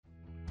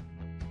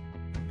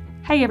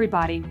Hey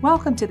everybody,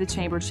 welcome to the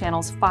Chamber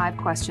Channel's 5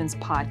 Questions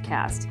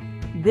podcast.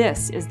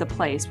 This is the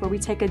place where we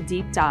take a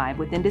deep dive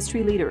with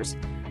industry leaders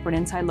for an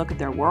inside look at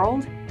their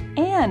world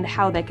and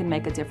how they can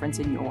make a difference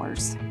in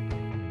yours.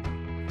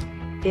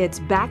 It's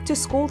back to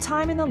school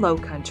time in the Low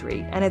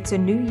Country, and it's a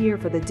new year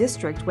for the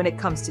district when it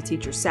comes to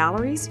teacher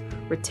salaries,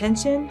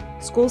 retention,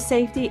 school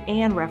safety,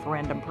 and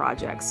referendum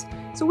projects.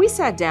 So we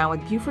sat down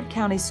with Beaufort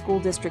County School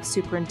District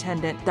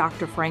Superintendent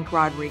Dr. Frank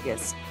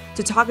Rodriguez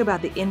to talk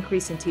about the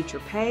increase in teacher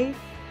pay,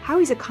 how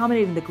he's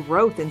accommodating the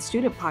growth in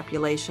student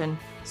population,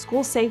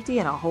 school safety,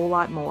 and a whole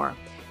lot more.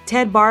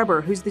 Ted Barber,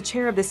 who's the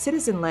chair of the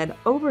citizen-led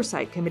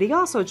Oversight Committee,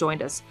 also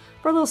joined us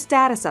for a little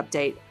status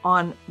update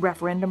on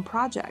referendum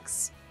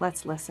projects.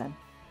 Let's listen.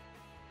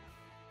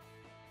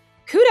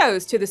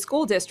 Kudos to the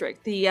school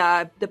district.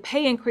 The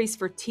pay increase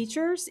for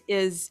teachers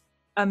is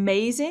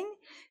amazing.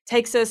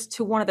 Takes us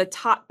to one of the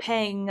top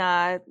paying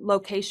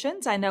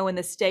locations, I know, in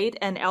the state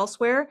and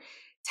elsewhere.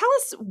 Tell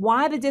us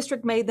why the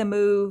district made the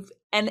move,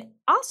 and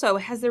also,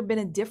 has there been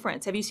a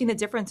difference? Have you seen a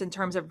difference in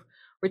terms of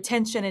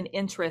retention and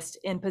interest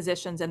in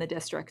positions in the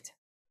district?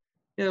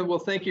 Yeah, well,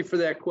 thank you for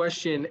that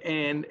question.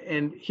 And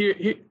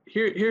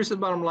here's the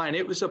bottom line.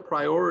 It was a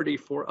priority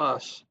for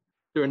us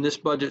during this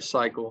budget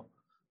cycle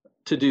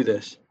to do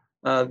this.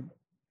 From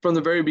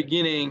the very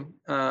beginning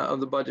of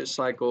the budget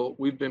cycle,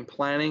 we've been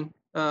planning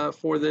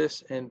for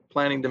this and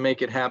planning to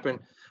make it happen.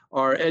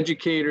 Our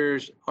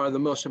educators are the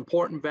most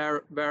important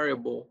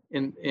variable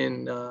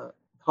in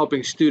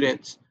helping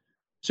students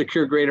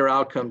secure greater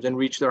outcomes and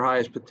reach their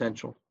highest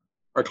potential.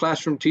 Our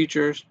classroom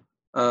teachers,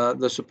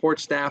 the support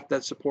staff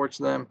that supports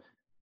them,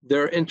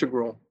 they're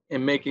integral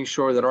in making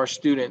sure that our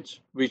students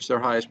reach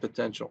their highest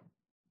potential.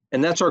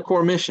 And that's our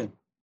core mission,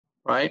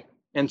 right?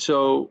 And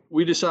so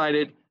we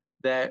decided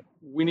that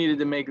we needed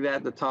to make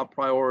that the top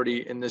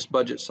priority in this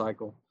budget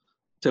cycle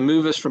to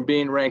move us from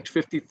being ranked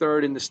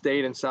 53rd in the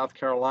state in South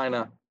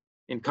Carolina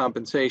in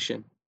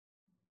compensation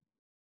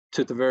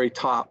to the very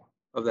top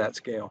of that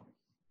scale.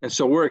 And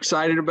so we're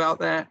excited about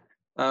that.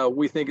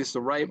 We think it's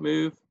the right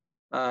move,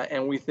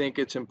 and we think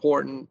it's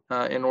important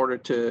in order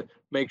to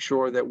make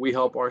sure that we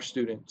help our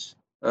students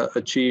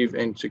achieve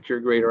and secure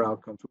greater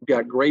outcomes. We've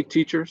got great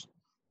teachers,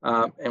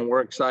 and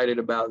we're excited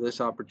about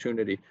this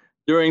opportunity.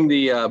 During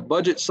the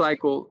budget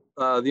cycle,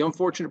 the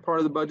unfortunate part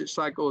of the budget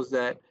cycle is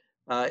that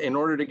in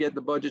order to get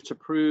the budgets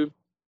approved,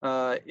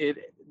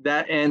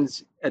 that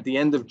ends at the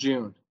end of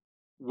June,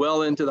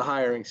 well into the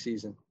hiring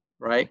season,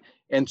 right?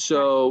 And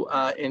so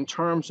in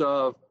terms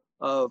of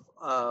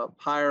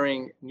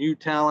hiring new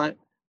talent,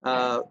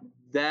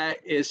 that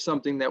is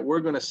something that we're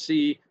going to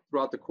see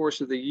throughout the course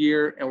of the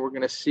year, and we're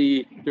going to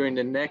see during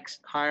the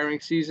next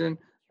hiring season,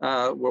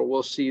 where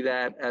we'll see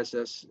that as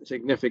a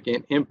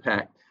significant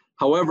impact.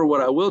 However, what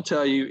I will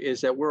tell you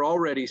is that we're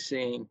already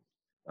seeing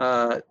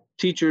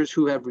teachers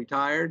who have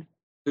retired,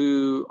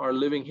 who are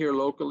living here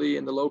locally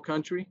in the Low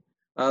Country,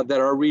 that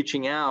are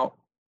reaching out,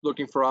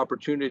 looking for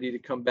opportunity to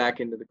come back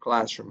into the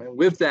classroom. And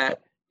with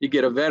that, you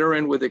get a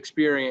veteran with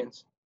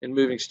experience in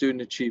moving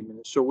student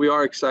achievement. So we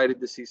are excited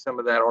to see some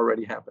of that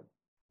already happen.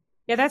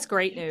 Yeah, that's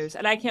great news.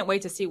 And I can't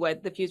wait to see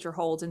what the future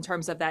holds in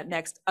terms of that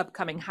next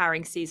upcoming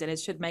hiring season. It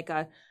should make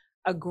a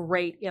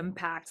great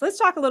impact. Let's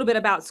talk a little bit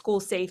about school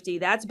safety.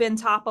 That's been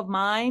top of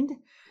mind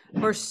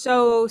for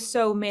so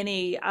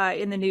many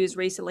in the news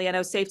recently. I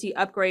know safety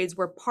upgrades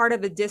were part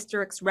of the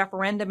district's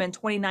referendum in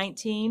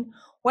 2019.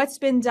 What's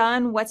been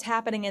done? What's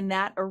happening in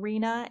that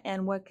arena?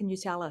 And what can you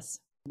tell us?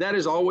 That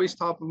is always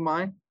top of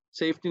mind.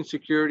 Safety and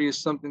security is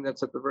something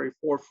that's at the very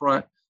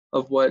forefront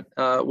of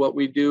what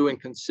we do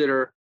and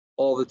consider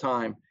all the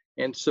time.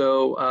 And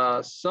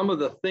so some of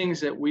the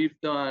things that we've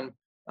done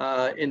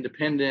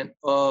independent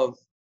of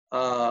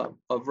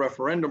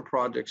referendum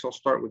projects, I'll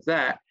start with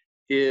that,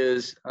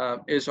 is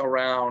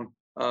around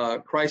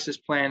crisis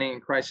planning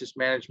and crisis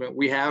management.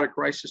 We have a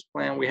crisis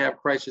plan, we have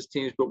crisis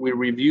teams, but we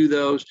review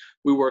those.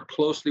 We work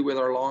closely with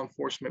our law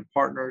enforcement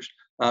partners.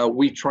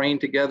 We train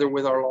together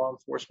with our law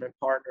enforcement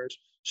partners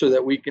so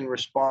that we can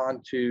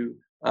respond to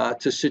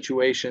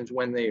situations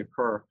when they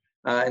occur.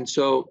 And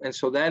so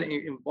that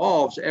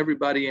involves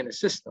everybody in a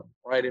system,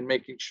 right? And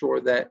making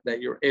sure that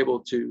you're able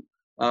to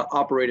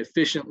operate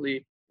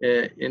efficiently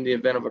in the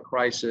event of a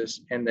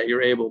crisis, and that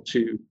you're able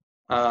to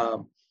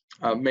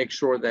make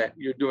sure that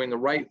you're doing the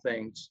right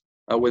things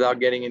without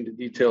getting into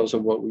details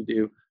of what we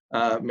do.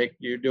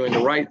 You're doing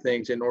the right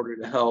things in order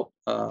to help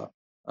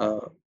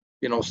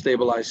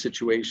stabilize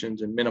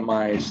situations and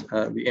minimize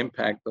the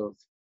impact of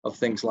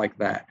things like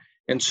that.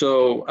 And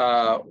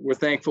so we're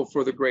thankful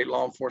for the great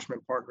law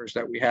enforcement partners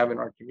that we have in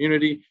our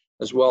community,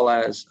 as well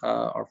as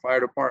our fire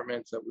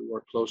departments that we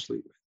work closely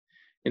with.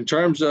 In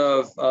terms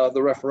of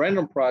the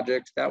referendum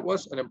projects, that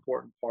was an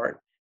important part.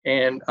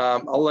 And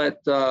I'll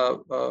let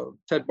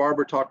Ted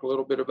Barber talk a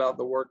little bit about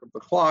the work of the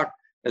clock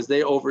as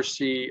they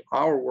oversee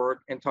our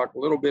work, and talk a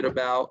little bit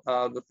about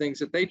the things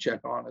that they check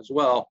on as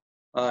well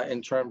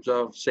in terms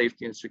of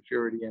safety and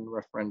security and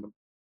referendum.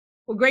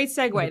 Well, great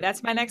segue.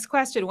 That's my next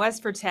question was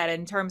for Ted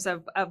in terms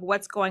of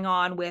what's going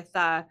on with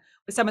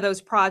some of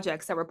those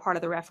projects that were part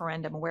of the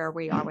referendum, where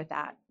we are with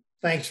that.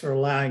 Thanks for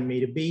allowing me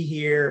to be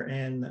here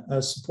and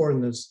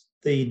supporting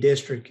the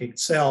district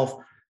itself.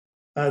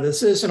 The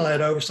Citizen-led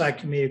Oversight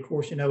Committee, of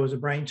course, was a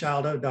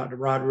brainchild of Dr.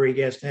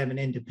 Rodriguez to have an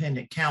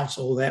independent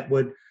council that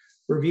would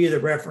review the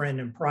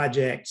referendum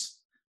projects.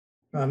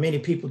 Many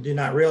people do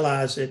not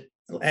realize that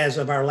as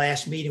of our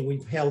last meeting,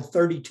 we've held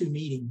 32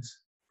 meetings.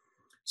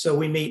 So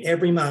we meet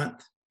every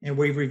month and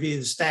we review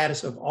the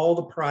status of all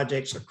the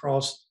projects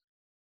across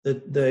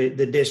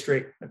the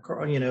district,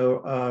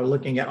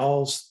 looking at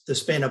all the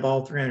spend of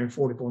all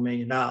 $344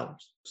 million.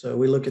 So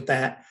we look at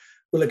that.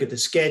 We look at the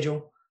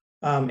schedule,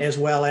 as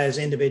well as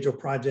individual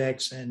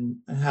projects and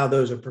how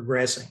those are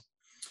progressing.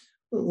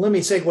 Let me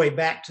segue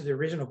back to the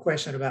original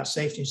question about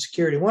safety and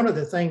security. One of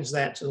the things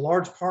that's a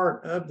large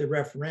part of the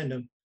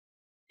referendum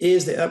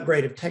is the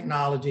upgrade of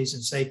technologies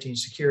and safety and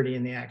security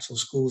in the actual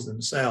schools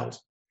themselves.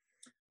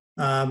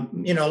 A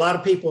lot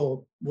of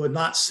people would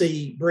not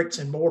see bricks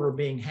and mortar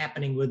being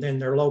happening within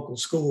their local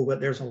school, but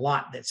there's a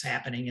lot that's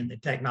happening in the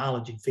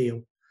technology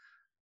field.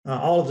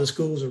 All of the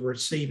schools are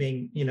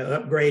receiving,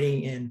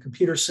 upgrading in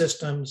computer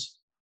systems,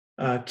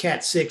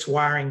 Cat 6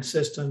 wiring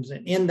systems,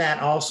 and in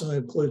that also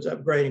includes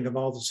upgrading of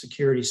all the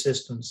security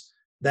systems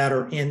that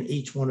are in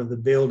each one of the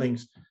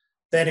buildings.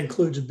 That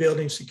includes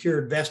building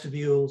secured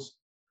vestibules,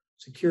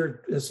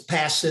 secured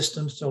pass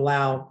systems to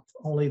allow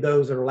only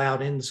those that are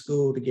allowed in the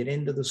school to get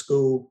into the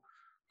school,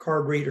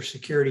 card reader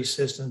security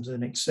systems,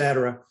 and et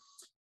cetera.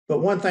 But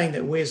one thing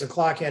that we as a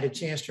CLOC had a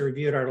chance to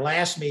review at our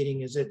last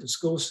meeting is that the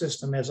school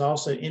system has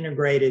also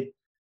integrated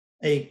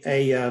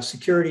a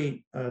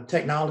security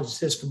technology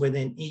system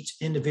within each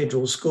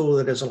individual school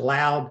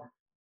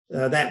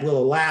that will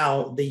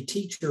allow the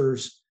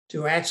teachers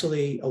to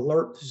actually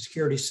alert the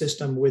security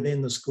system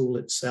within the school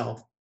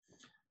itself.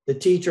 The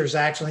teachers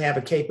actually have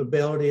a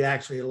capability to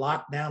actually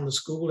lock down the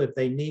school if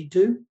they need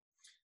to.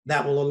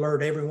 That will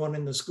alert everyone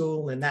in the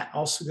school, and that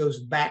also goes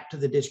back to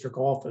the district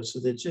office. So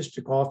the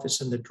district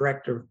office and the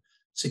director of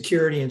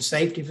security and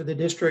safety for the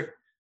district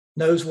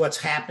knows what's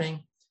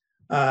happening.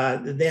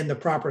 Then the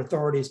proper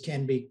authorities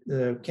can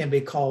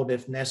be called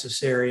if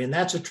necessary. And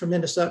that's a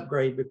tremendous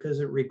upgrade because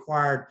it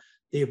required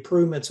the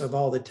improvements of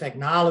all the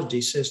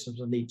technology systems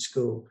in each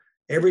school.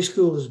 Every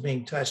school is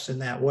being touched in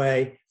that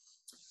way.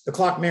 The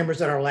CLOC members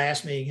at our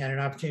last meeting had an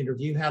opportunity to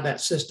review how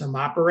that system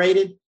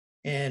operated,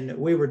 and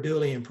we were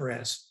duly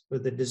impressed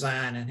with the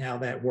design and how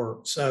that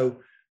worked. So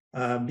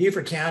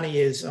Beaufort County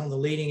is on the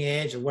leading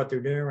edge of what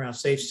they're doing around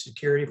safety and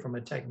security from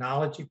a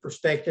technology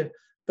perspective,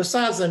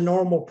 besides the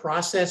normal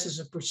processes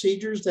and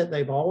procedures that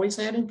they've always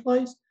had in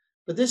place.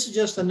 But this is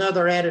just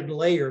another added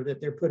layer that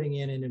they're putting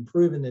in and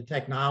improving the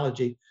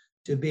technology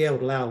to be able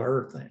to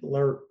alert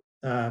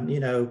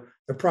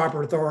the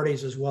proper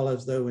authorities as well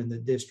as those in the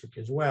district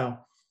as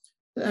well.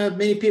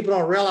 Many people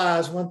don't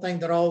realize one thing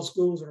that all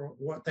schools are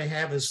what they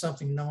have is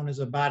something known as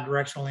a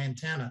bidirectional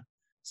antenna.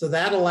 So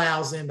that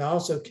allows them to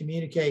also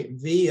communicate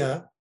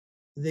via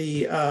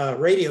the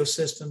radio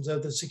systems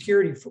of the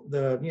security,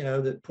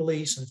 the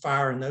police and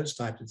fire and those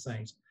types of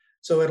things.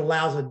 So it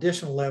allows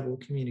additional level of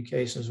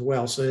communication as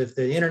well. So if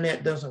the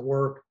internet doesn't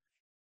work,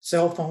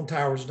 cell phone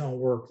towers don't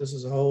work, this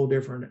is a whole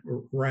different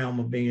realm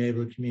of being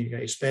able to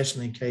communicate,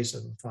 especially in case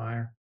of a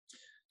fire.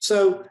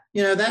 So,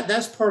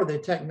 that's part of the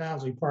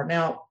technology part.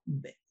 Now,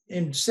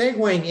 in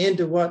segueing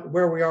into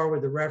where we are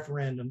with the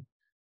referendum,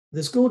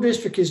 the school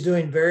district is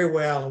doing very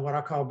well in what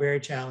I call very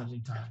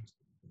challenging times.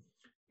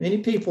 Many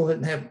people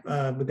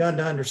have begun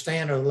to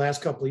understand over the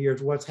last couple of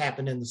years what's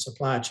happened in the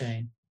supply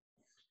chain.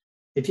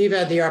 If you've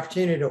had the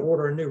opportunity to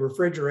order a new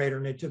refrigerator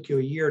and it took you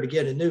a year to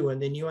get a new one,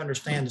 then you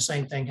understand the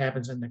same thing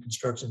happens in the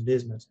construction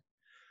business.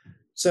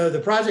 So the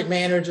project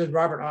manager,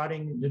 Robert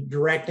Otting,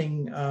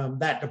 directing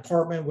that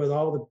department with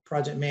all the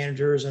project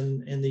managers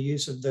and the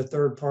use of the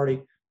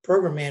third-party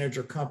program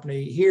manager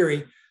company,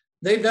 Heary,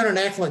 they've done an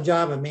excellent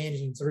job of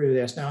managing through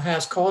this. Now,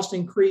 has cost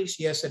increased?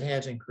 Yes, it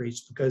has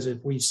increased because if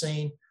we've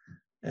seen,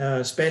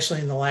 especially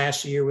in the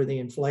last year with the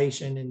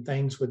inflation and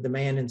things with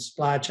demand and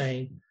supply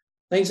chain,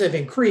 things have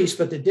increased,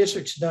 but the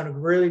district's done a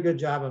really good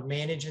job of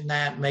managing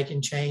that,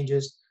 making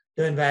changes,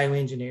 doing value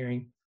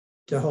engineering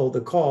to hold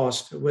the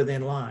cost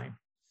within line.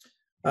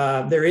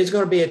 There is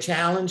going to be a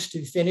challenge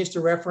to finish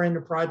the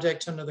referendum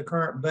projects under the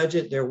current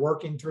budget. They're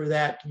working through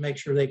that to make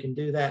sure they can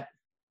do that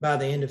by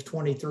the end of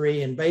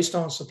 23. And based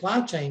on supply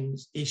chain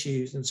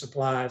issues and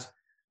supplies,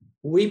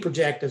 we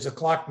project as a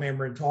CLOC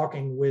member and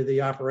talking with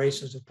the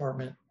operations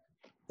department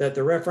that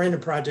the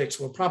referendum projects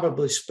will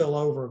probably spill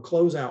over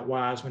closeout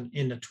wise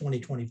into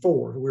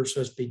 2024. We're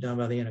supposed to be done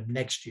by the end of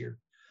next year.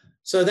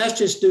 So that's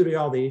just due to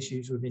all the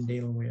issues we've been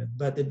dealing with.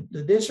 But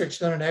the district's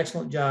done an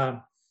excellent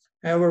job.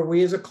 However,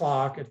 we as a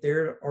CLOC, if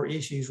there are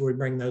issues, we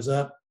bring those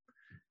up.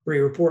 We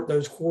report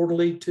those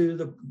quarterly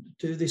to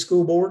the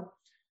school board.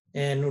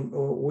 And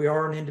we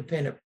are an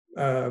independent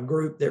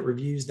group that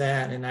reviews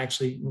that. And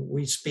actually,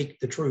 we speak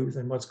the truth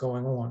and what's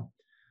going on.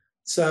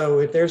 So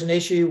if there's an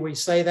issue, we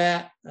say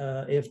that.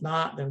 If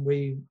not, then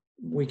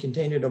we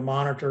continue to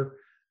monitor.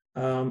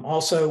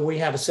 Also, we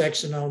have a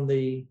section on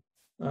the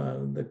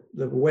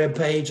web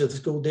page of the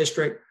school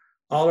district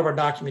All of our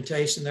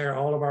documentation there,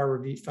 all of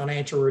our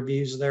financial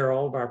reviews are there,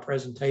 all of our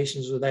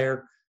presentations are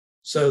there.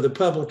 So the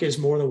public is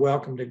more than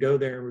welcome to go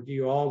there and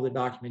review all the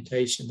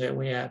documentation that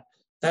we have.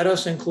 That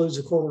also includes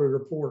the quarterly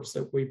reports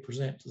that we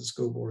present to the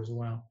school board as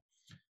well.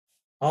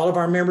 All of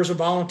our members are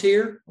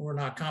volunteer. We're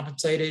not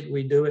compensated.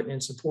 We do it in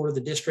support of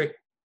the district.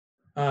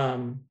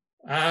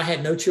 I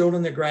had no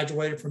children that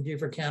graduated from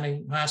Beaufort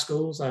County high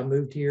schools. I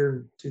moved here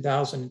in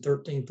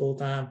 2013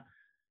 full-time.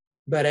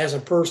 But as a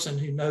person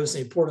who knows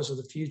the importance of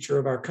the future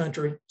of our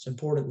country, it's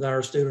important that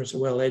our students are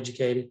well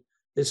educated.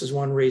 This is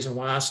one reason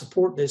why I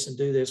support this and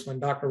do this. When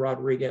Dr.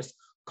 Rodriguez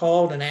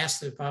called and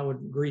asked if I would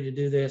agree to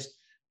do this,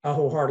 I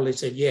wholeheartedly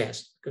said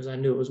yes, because I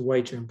knew it was a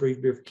way to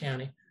improve Beaufort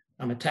County.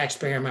 I'm a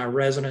taxpayer, I'm a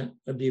resident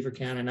of Beaufort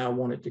County, and I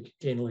want it to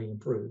continually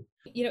improve.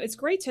 You know, it's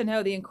great to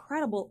know the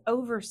incredible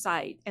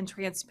oversight and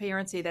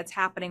transparency that's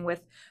happening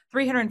with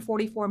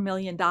 $344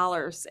 million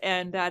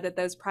and that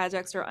those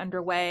projects are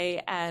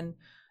underway, and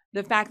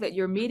the fact that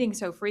you're meeting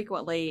so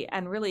frequently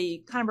and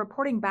really kind of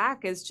reporting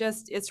back is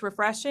just, it's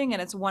refreshing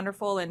and it's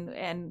wonderful.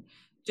 And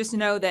just to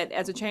know that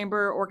as a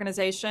chamber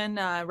organization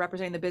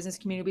representing the business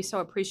community, we so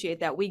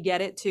appreciate that. We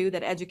get it too,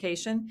 that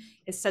education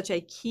is such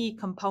a key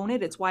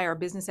component. It's why our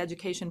business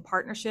education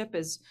partnership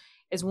is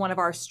one of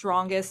our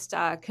strongest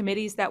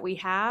committees that we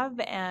have.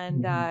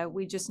 And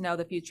we just know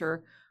the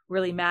future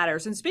really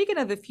matters. And speaking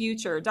of the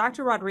future,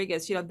 Dr.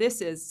 Rodriguez, you know,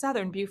 this is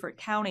Southern Beaufort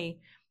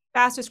County,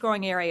 fastest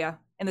growing area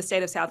in the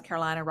state of South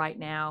Carolina right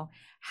now.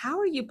 How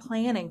are you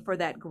planning for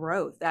that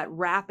growth, that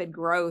rapid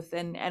growth,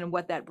 and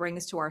what that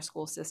brings to our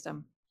school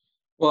system?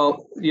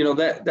 Well, you know,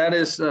 that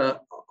is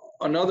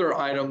another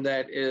item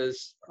that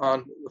is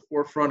on the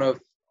forefront of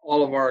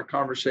all of our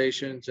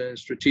conversations and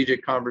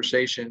strategic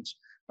conversations.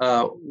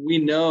 We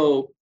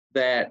know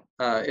that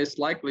it's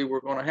likely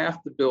we're going to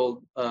have to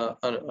build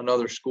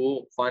another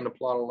school, find a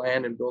plot of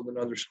land and build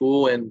another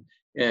school in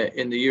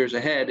the years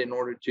ahead in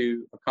order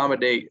to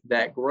accommodate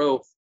that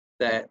growth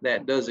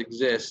that does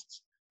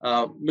exist.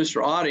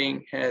 Mr.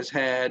 Otting has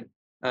had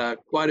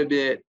quite a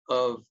bit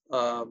of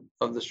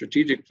the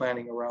strategic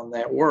planning around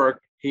that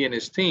work, he and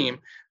his team,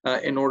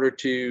 in order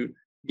to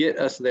get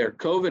us there.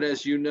 COVID,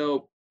 as you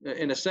know,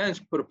 in a sense,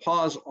 put a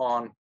pause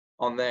on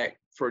that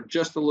for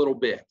just a little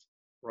bit,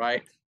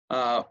 right?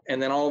 And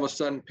then all of a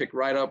sudden pick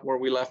right up where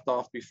we left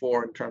off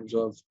before in terms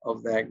of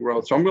that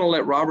growth. So I'm going to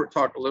let Robert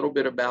talk a little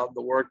bit about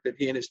the work that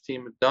he and his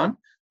team have done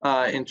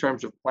in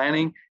terms of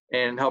planning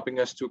and helping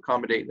us to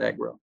accommodate that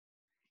growth.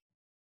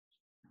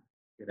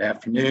 Good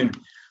afternoon.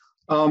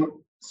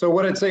 So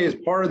what I'd say is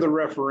part of the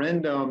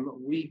referendum,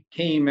 we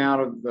came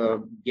out of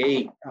the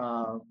gate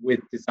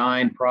with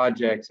design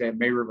projects at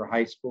May River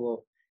High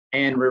School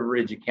and River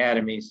Ridge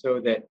Academy, so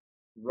that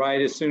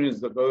right as soon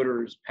as the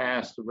voters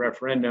passed the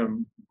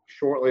referendum,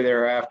 shortly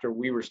thereafter,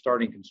 we were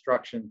starting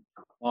construction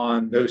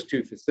on those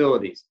two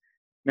facilities.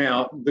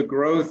 Now, the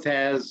growth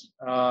has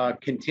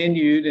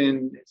continued,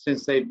 and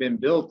since they've been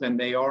built, and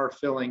they are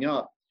filling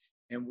up.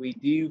 And we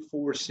do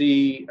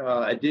foresee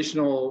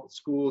additional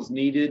schools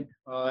needed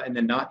in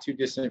the not too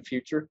distant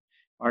future.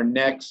 Our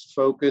next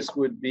focus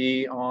would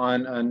be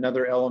on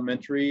another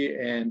elementary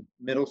and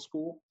middle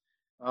school.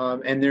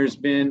 And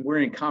we're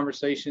in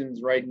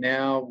conversations right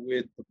now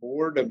with the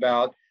board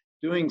about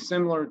doing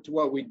similar to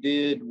what we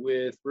did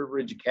with River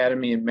Ridge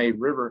Academy and May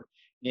River,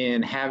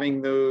 in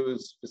having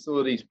those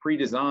facilities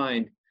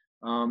pre-designed.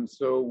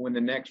 So when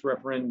the next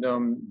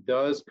referendum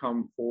does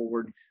come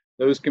forward,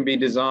 those can be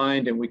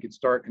designed and we could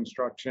start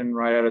construction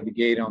right out of the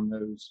gate on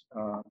those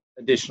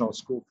additional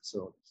school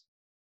facilities.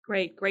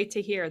 Great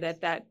to hear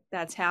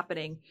that's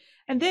happening.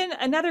 And then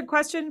another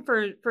question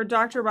for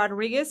Dr.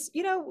 Rodriguez.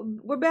 You know,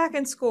 we're back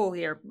in school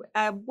here.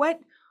 What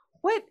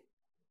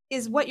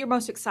is what you're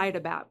most excited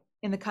about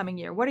in the coming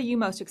year? What are you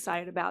most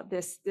excited about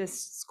this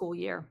school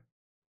year?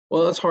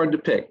 Well, it's hard to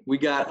pick. We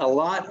got a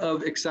lot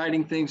of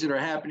exciting things that are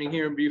happening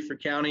here in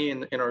Beaufort County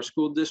and in our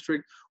school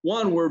district.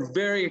 One, we're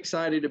very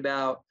excited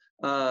about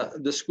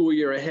the school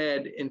year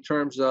ahead in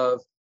terms of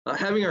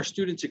having our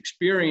students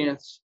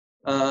experience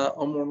a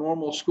more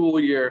normal school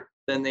year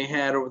than they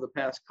had over the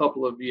past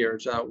couple of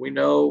years. We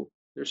know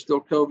there's still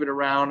COVID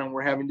around and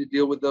we're having to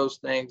deal with those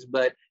things,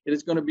 but it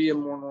is going to be a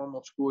more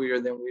normal school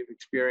year than we've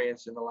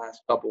experienced in the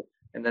last couple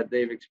and that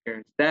they've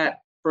experienced.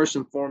 That, first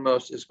and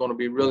foremost, is going to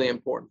be really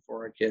important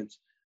for our kids.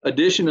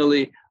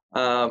 Additionally,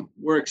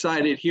 we're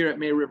excited here at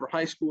May River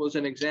High School as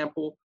an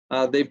example.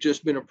 They've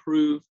just been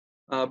approved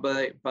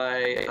by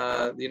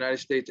the United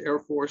States Air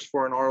Force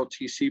for an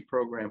ROTC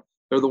program.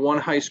 They're the one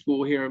high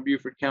school here in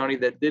Beaufort County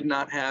that did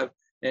not have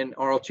an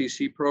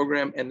ROTC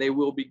program, and they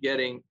will be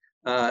getting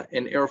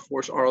an Air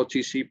Force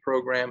ROTC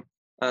program.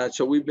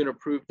 So we've been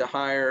approved to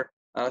hire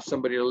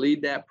somebody to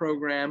lead that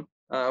program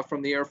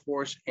from the Air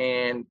Force,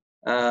 and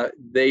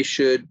they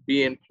should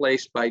be in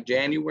place by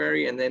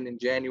January. And then in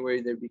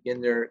January, they begin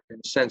their, in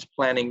a sense,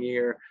 planning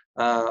year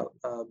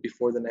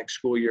before the next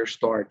school year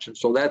starts. And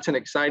so that's an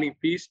exciting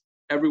piece.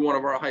 Every one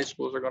of our high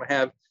schools are going to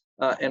have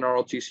an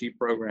ROTC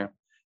program.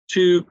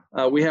 Two,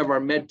 we have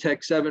our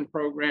MedTech 7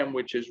 program,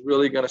 which is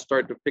really going to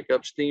start to pick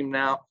up steam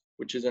now.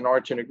 which is an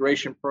arts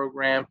integration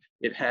program.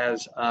 It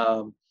has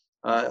a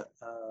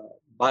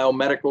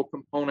biomedical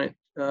component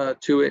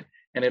to it,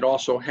 and it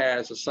also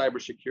has a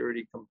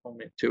cybersecurity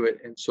component to it.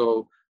 And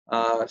so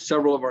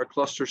several of our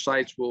cluster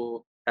sites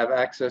will have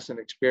access and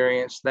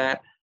experience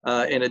that.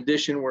 In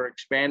addition, we're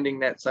expanding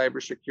that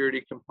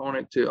cybersecurity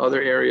component to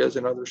other areas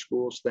and other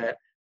schools that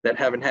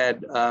haven't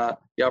had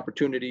the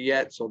opportunity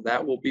yet. So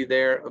that will be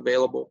there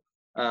available.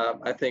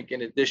 I think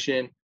in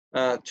addition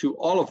to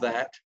all of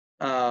that,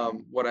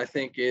 what I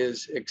think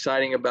is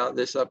exciting about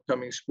this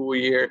upcoming school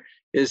year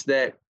is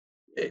that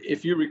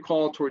if you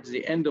recall, towards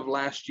the end of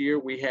last year,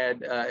 we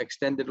had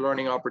extended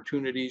learning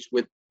opportunities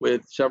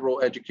with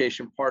several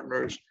education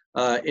partners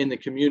in the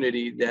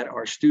community that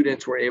our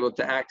students were able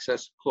to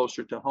access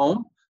closer to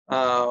home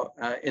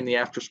in the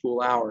after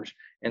school hours.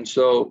 And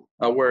so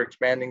we're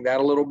expanding that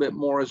a little bit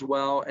more as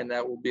well, and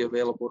that will be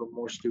available to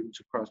more students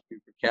across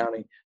Beaufort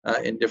County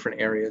in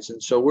different areas.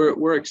 And so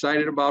we're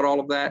excited about all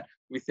of that.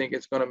 We think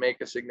it's going to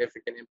make a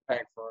significant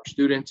impact for our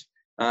students.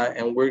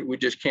 And we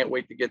just can't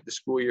wait to get the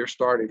school year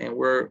started. And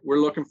we're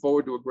looking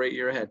forward to a great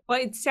year ahead.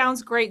 Well, it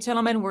sounds great,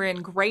 gentlemen. We're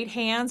in great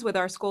hands with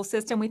our school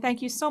system. We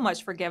thank you so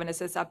much for giving us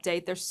this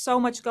update. There's so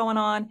much going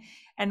on,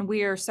 and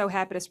we are so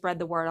happy to spread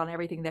the word on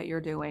everything that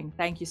you're doing.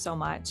 Thank you so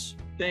much.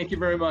 Thank you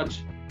very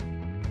much.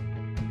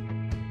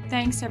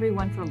 Thanks,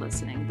 everyone, for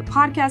listening. The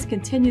podcast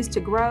continues to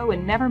grow,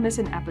 and never miss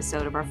an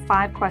episode of our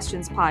 5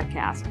 Questions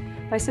podcast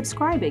by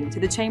subscribing to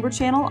the Chamber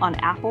channel on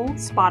Apple,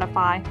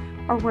 Spotify,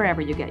 or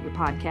wherever you get your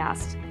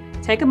podcast.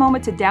 Take a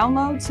moment to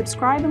download,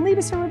 subscribe, and leave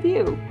us a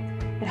review.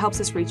 It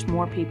helps us reach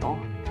more people.